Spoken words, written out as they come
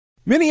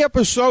Mini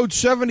episode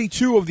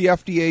 72 of the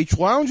FDH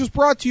Lounge is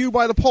brought to you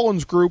by the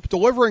Pullins Group,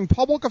 delivering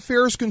public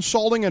affairs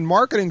consulting and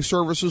marketing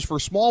services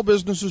for small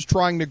businesses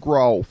trying to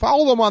grow.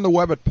 Follow them on the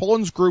web at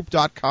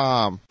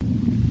pullinsgroup.com.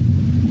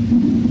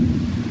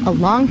 A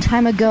long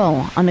time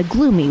ago, on a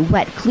gloomy,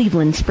 wet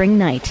Cleveland spring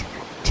night,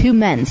 two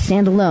men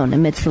stand alone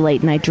amidst the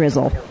late-night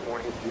drizzle.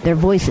 Their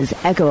voices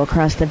echo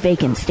across the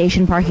vacant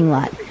station parking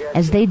lot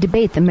as they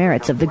debate the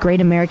merits of the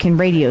great American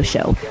radio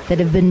show that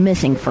have been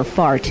missing for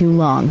far too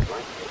long.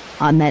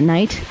 On that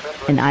night,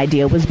 an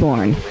idea was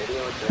born.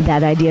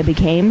 That idea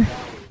became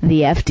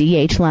the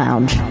FDH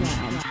Lounge.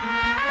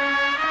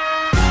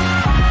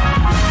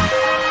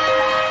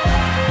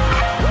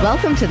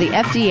 Welcome to the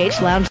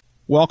FDH Lounge.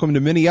 Welcome to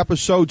mini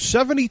episode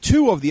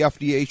 72 of the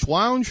FDH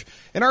Lounge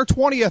and our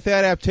 20th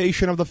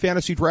adaptation of the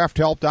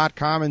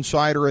FantasyDraftHelp.com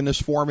Insider in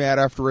this format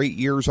after 8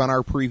 years on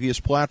our previous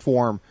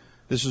platform.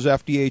 This is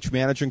FDH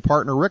Managing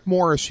Partner Rick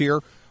Morris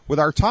here with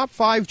our top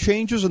 5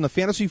 changes in the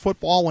fantasy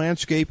football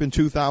landscape in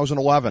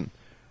 2011.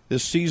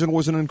 This season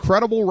was an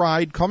incredible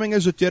ride, coming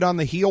as it did on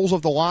the heels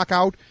of the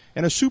lockout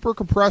and a super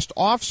compressed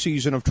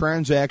off-season of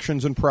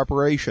transactions and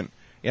preparation.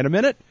 In a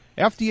minute,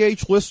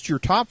 FDH lists your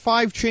top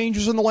 5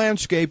 changes in the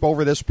landscape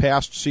over this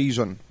past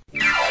season.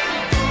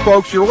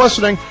 Folks, you're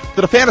listening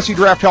to the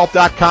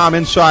FantasyDraftHelp.com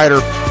Insider.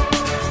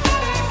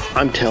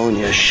 I'm telling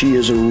you, she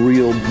is a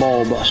real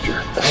ball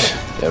buster.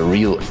 A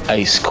real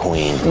ice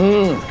queen.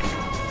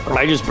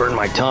 I just burned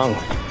my tongue.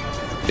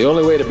 The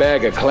only way to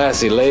bag a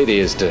classy lady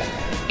is to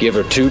give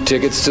her 2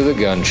 tickets to the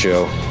gun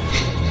show.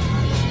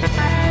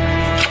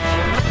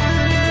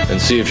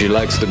 And see if she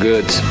likes the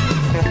goods.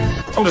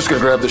 I'm just gonna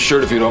grab this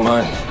shirt if you don't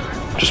mind.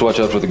 Just watch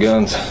out for the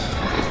guns.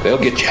 They'll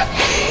get you.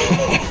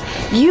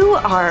 You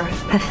are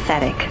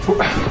pathetic.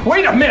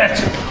 Wait a minute!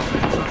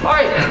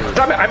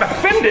 I'm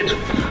offended.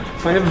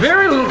 I have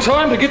very little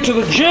time to get to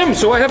the gym,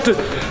 so I have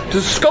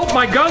to scope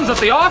my guns at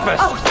the office.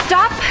 Oh,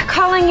 stop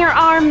calling your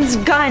arms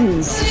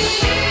guns.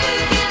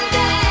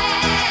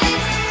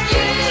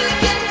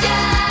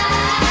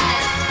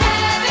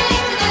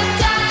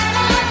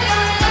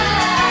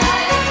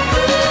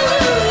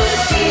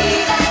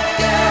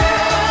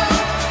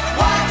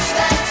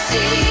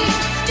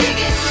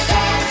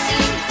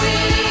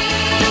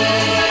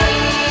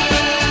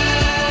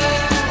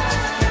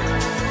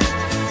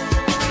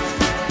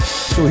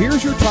 So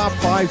here's your top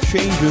 5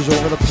 changes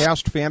over the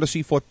past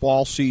fantasy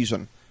football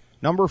season.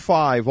 Number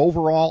 5,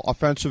 overall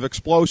offensive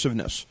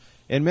explosiveness.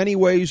 In many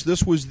ways,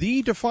 this was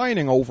the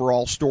defining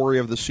overall story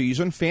of the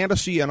season,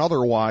 fantasy and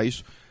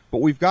otherwise,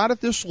 but we've got it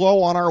this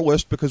low on our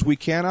list because we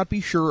cannot be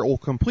sure it will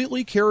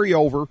completely carry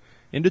over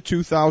into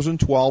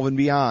 2012 and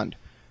beyond.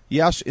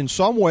 Yes, in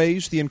some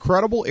ways, the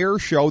incredible air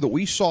show that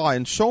we saw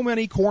in so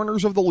many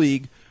corners of the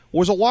league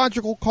was a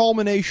logical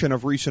culmination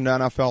of recent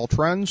NFL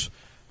trends,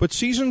 but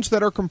seasons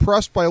that are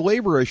compressed by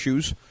labor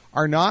issues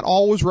are not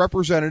always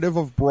representative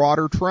of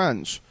broader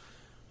trends.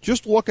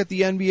 Just look at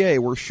the NBA,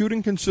 where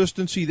shooting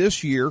consistency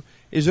this year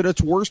is at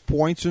its worst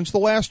point since the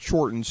last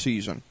shortened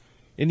season.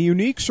 In the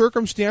unique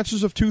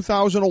circumstances of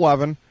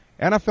 2011,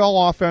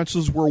 NFL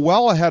offenses were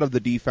well ahead of the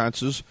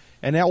defenses,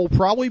 and that will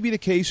probably be the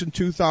case in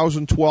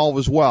 2012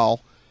 as well.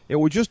 It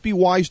would just be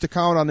wise to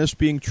count on this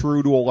being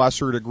true to a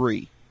lesser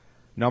degree.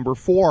 Number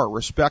 4,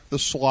 respect the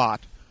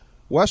slot.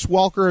 Wes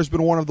Welker has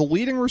been one of the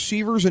leading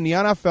receivers in the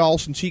NFL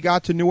since he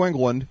got to New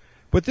England,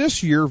 but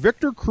this year,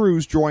 Victor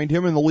Cruz joined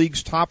him in the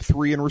league's top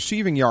 3 in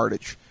receiving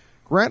yardage.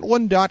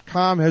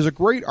 Grantland.com has a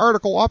great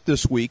article up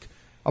this week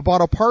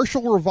about a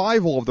partial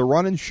revival of the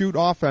run-and-shoot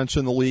offense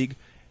in the league,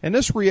 and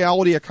this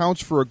reality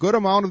accounts for a good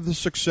amount of the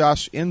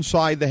success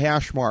inside the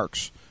hash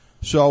marks.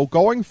 So,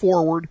 going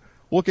forward,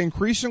 look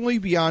increasingly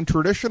beyond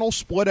traditional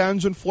split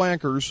ends and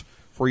flankers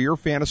for your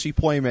fantasy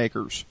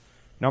playmakers.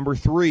 Number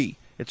 3,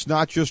 it's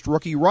not just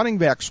rookie running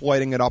backs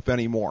lighting it up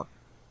anymore.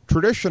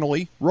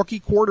 Traditionally,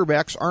 rookie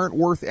quarterbacks aren't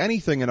worth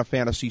anything in a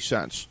fantasy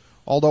sense,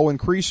 although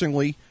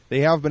increasingly they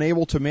have been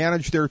able to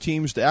manage their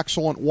teams to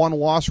excellent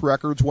one-loss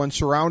records when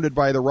surrounded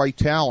by the right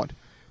talent.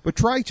 But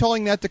try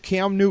telling that to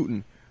Cam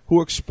Newton,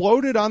 who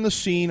exploded on the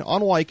scene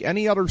unlike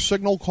any other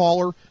signal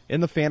caller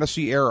in the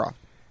fantasy era.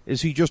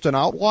 Is he just an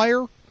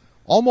outlier?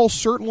 Almost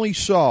certainly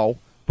so,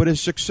 but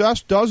his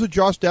success does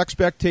adjust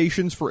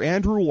expectations for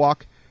Andrew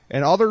Luck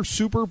and other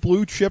super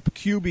blue-chip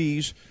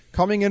QBs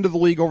coming into the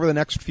league over the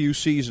next few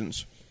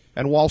seasons.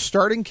 And while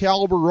starting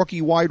caliber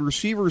rookie wide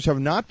receivers have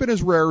not been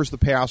as rare as the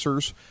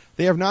passers,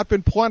 they have not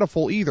been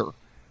plentiful either,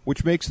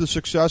 which makes the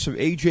success of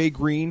A.J.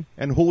 Green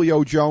and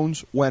Julio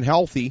Jones, when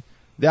healthy,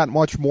 that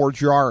much more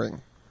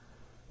jarring.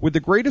 With the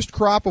greatest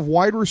crop of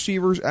wide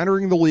receivers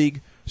entering the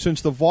league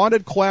since the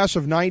vaunted class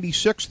of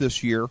 '96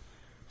 this year,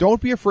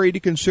 don't be afraid to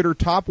consider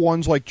top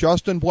ones like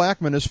Justin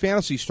Blackmon as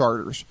fantasy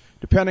starters,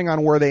 depending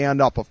on where they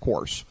end up, of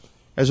course.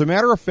 As a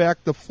matter of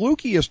fact, the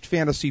flukiest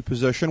fantasy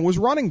position was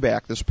running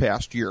back this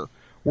past year,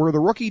 where the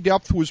rookie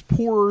depth was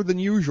poorer than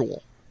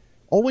usual.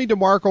 Only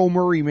DeMarco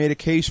Murray made a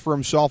case for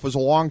himself as a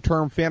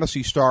long-term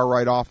fantasy star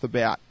right off the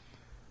bat.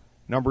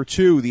 Number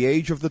 2, the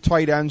age of the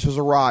tight ends has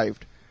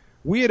arrived.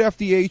 We at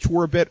FDH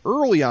were a bit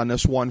early on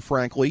this one,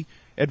 frankly,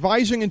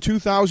 advising in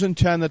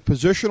 2010 that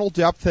positional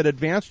depth had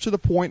advanced to the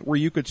point where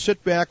you could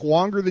sit back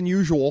longer than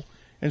usual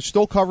and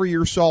still cover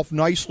yourself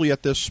nicely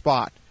at this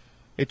spot.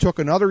 It took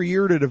another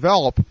year to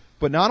develop,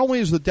 but not only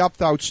is the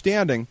depth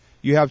outstanding,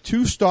 you have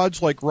two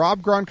studs like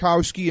Rob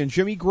Gronkowski and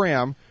Jimmy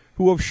Graham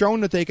who have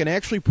shown that they can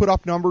actually put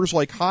up numbers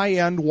like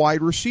high-end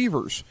wide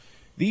receivers.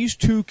 These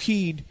two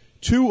keyed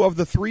two of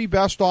the three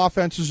best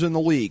offenses in the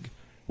league,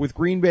 with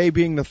Green Bay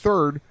being the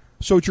third,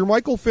 so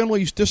Jermichael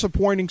Finley's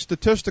disappointing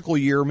statistical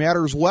year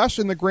matters less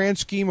in the grand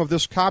scheme of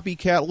this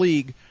copycat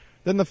league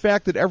than the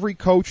fact that every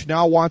coach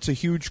now wants a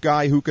huge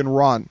guy who can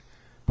run.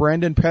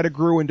 Brandon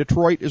Pettigrew in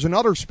Detroit is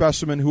another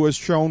specimen who has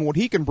shown what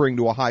he can bring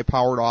to a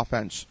high-powered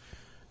offense.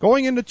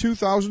 Going into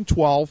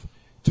 2012,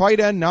 tight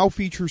end now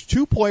features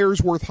two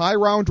players worth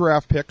high-round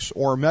draft picks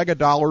or mega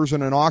dollars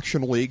in an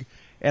auction league,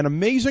 and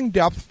amazing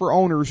depth for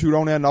owners who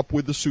don't end up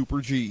with the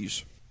Super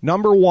Gs.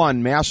 Number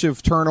 1,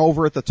 massive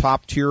turnover at the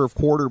top tier of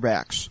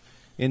quarterbacks.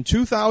 In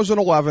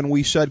 2011,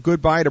 we said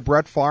goodbye to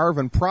Brett Favre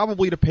and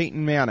probably to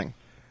Peyton Manning.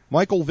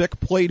 Michael Vick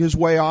played his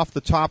way off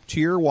the top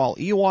tier, while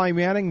Eli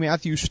Manning,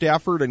 Matthew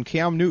Stafford, and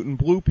Cam Newton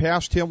blew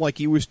past him like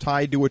he was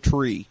tied to a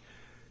tree.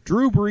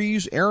 Drew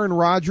Brees, Aaron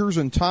Rodgers,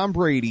 and Tom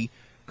Brady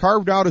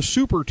carved out a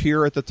super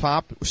tier at the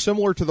top,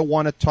 similar to the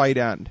one at tight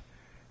end.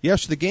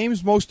 Yes, the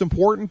game's most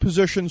important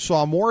position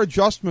saw more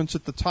adjustments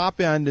at the top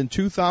end in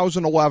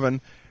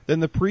 2011 than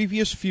the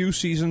previous few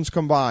seasons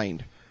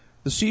combined.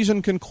 The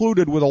season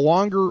concluded with a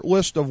longer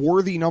list of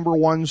worthy number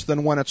ones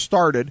than when it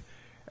started,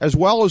 as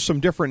well as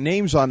some different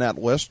names on that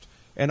list,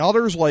 and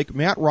others like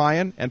Matt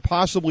Ryan and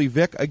possibly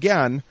Vic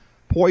again,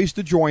 poised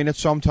to join it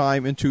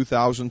sometime in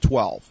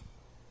 2012.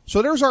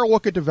 So there's our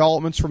look at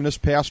developments from this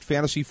past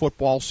fantasy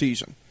football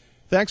season.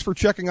 Thanks for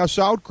checking us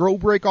out. Go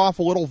break off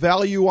a little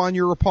value on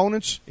your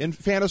opponents in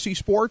fantasy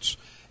sports,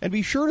 and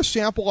be sure to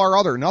sample our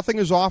other Nothing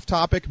is Off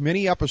Topic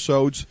mini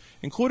episodes,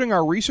 including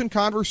our recent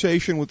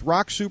conversation with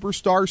rock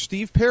superstar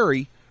Steve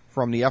Perry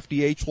from the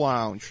FDH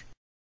Lounge.